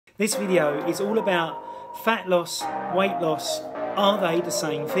This video is all about fat loss, weight loss. Are they the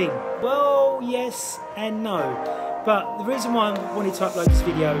same thing? Well, yes and no. But the reason why I wanted to upload this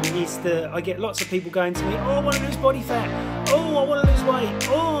video is that I get lots of people going to me, oh, I want to lose body fat, oh, I want to lose weight,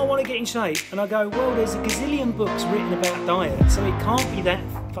 oh, I want to get in shape. And I go, well, there's a gazillion books written about diet, so it can't be that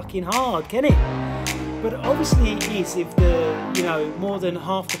fucking hard, can it? But obviously it is if more than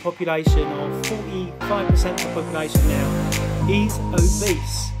half the population, or 45% of the population now, is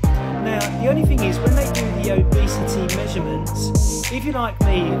obese. Now, the only thing is, when they do the obesity measurements, if you're like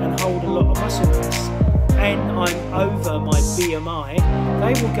me and hold a lot of muscle mass, and I'm over my BMI,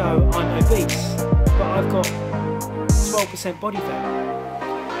 they will go, I'm obese, but I've got 12% body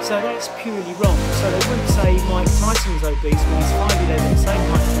fat. So that's purely wrong. So they wouldn't say Mike Tyson was obese when he's 5'11", same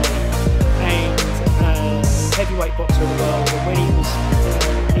height as me, and heavyweight boxer of the world, and when he was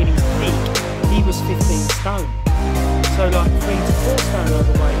in his peak, he was 15 stone. So like 3 to 4 stone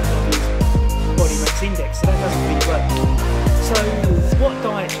overweight of his body mass index, so that doesn't really work. So what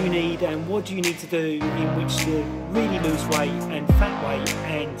diet do you need, and what do you need to do in which to really lose weight and fat weight,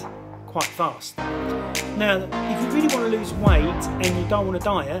 and quite fast? Now, if you really want to lose weight and you don't want to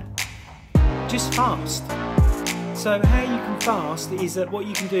diet, just fast. So how you can fast is that what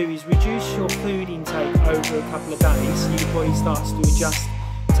you can do is reduce your food intake over a couple of days, so your body starts to adjust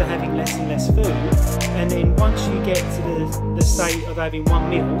to having less and less food, and then once you get to the state of having one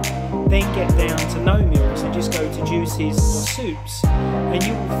meal, then get down to no meals and just go to juices or soups, and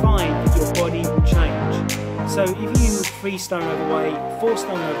you will find that your body will change. So if you're 3 stone overweight, 4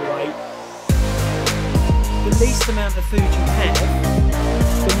 stone overweight, the least amount of food you have,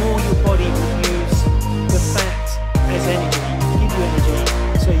 the more your body will use the fat as energy, give you energy,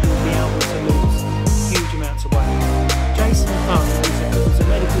 so you'll be able to lose huge amounts of weight. Jason who's a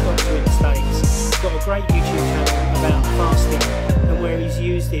medical doctor in the States, got a great YouTube channel about fasting, and where he's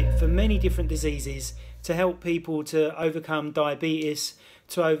used it for many different diseases to help people to overcome diabetes,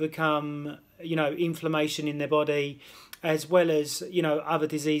 to overcome inflammation in their body, as well as other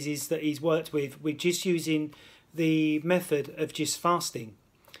diseases that he's worked with just using the method of just fasting.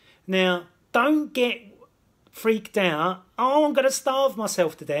 Now, don't get freaked out, oh, I'm going to starve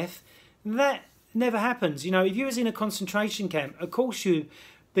myself to death. That never happens. If you was in a concentration camp, of course you'd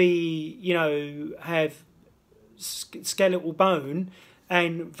be, have skeletal bone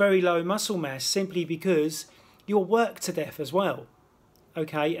and very low muscle mass, simply because you're worked to death as well.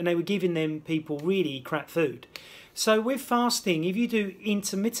 Okay, and they were giving them people really crap food. So with fasting, if you do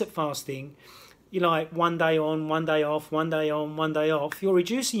intermittent fasting, you're like 1 day on, 1 day off, 1 day on, 1 day off, you're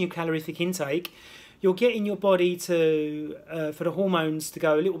reducing your calorific intake. You're getting your body to, for the hormones to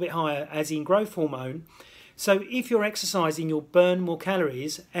go a little bit higher, as in growth hormone. So if you're exercising, you'll burn more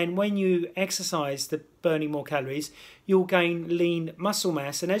calories. And when you exercise, the burning more calories, you'll gain lean muscle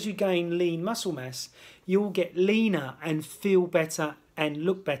mass. And as you gain lean muscle mass, you'll get leaner and feel better and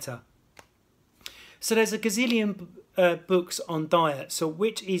look better. So there's a gazillion books on diet. So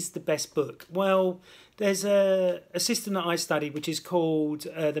which is the best book? Well, there's a system that I study, which is called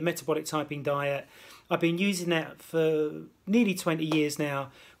the metabolic typing diet. I've been using that for nearly 20 years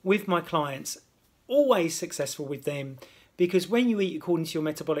now with my clients, always successful with them, because when you eat according to your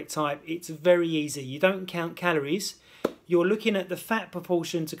metabolic type, it's very easy. You don't count calories. You're looking at the fat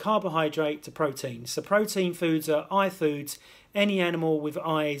proportion to carbohydrate to protein. So protein foods are eye foods. Any animal with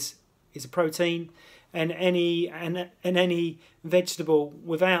eyes is a protein, and any vegetable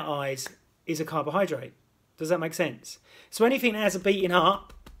without eyes is a carbohydrate. Does that make sense? So anything that has a beating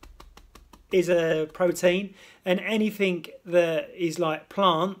heart is a protein, and anything that is like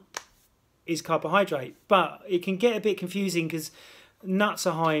plant is carbohydrate. But it can get a bit confusing because nuts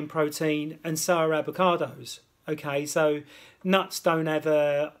are high in protein and so are avocados. Okay, so nuts don't have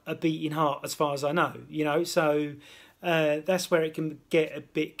a beating heart as far as I know, so that's where it can get a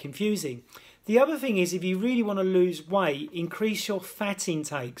bit confusing. The other thing is, if you really want to lose weight, increase your fat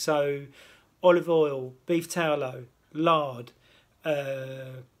intake. So olive oil, beef tallow, lard,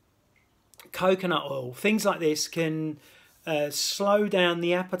 coconut oil, things like this can slow down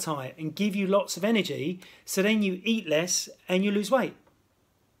the appetite and give you lots of energy, so then you eat less and you lose weight.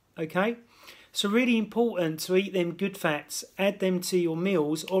 Okay, so really important to eat them good fats, add them to your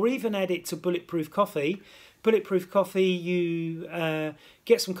meals, or even add it to bulletproof coffee. Bulletproof coffee, you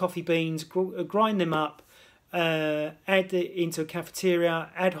get some coffee beans, grind them up, add it into a cafeteria,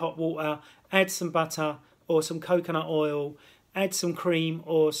 add hot water, add some butter or some coconut oil, add some cream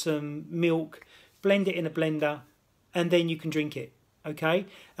or some milk, blend it in a blender, and then you can drink it, okay?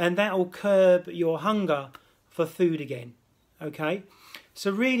 And that will curb your hunger for food again, okay?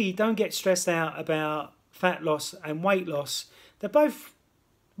 So really don't get stressed out about fat loss and weight loss. They're both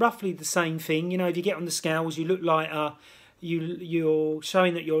roughly the same thing. You know, if you get on the scales, you look lighter. You're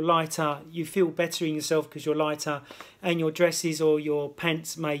showing that you're lighter. You feel better in yourself because you're lighter, and your dresses or your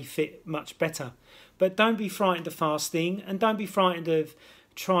pants may fit much better. But don't be frightened of fasting, and don't be frightened of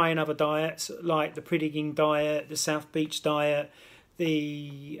trying other diets like the Pritikin diet, the South Beach diet,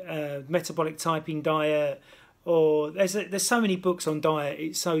 the metabolic typing diet, or there's so many books on diet.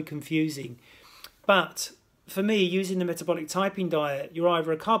 It's so confusing. But for me, using the metabolic typing diet, you're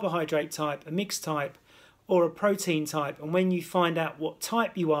either a carbohydrate type, a mixed type, or a protein type. And when you find out what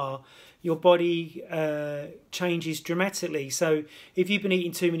type you are, your body changes dramatically. So if you've been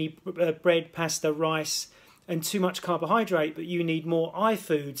eating too many bread, pasta, rice, and too much carbohydrate, but you need more I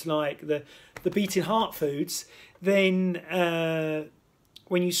foods like the beating heart foods, then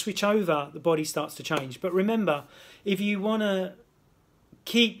when you switch over, the body starts to change. But remember, if you want to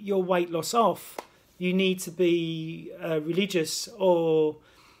keep your weight loss off, you need to be religious, or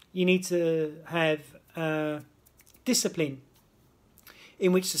you need to have discipline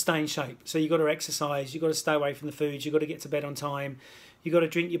in which to stay in shape. So you've got to exercise, you've got to stay away from the foods, you've got to get to bed on time, you've got to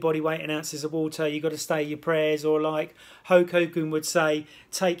drink your body weight in ounces of water, you've got to stay your prayers, or like Hokogun would say,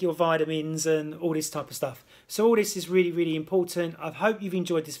 take your vitamins and all this type of stuff. So all this is really, really important. I hope you've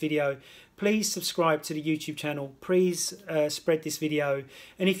enjoyed this video. Please subscribe to the YouTube channel. Please spread this video.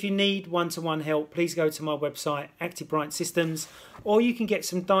 And if you need one-to-one help, please go to my website, Active Bryant Systems, or you can get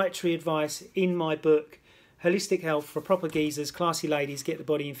some dietary advice in my book, Holistic Health for Proper Geezers, Classy Ladies, Get the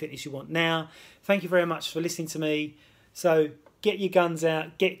Body and Fitness You Want Now. Thank you very much for listening to me. So get your guns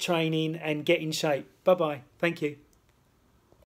out, get training, and get in shape. Bye-bye. Thank you.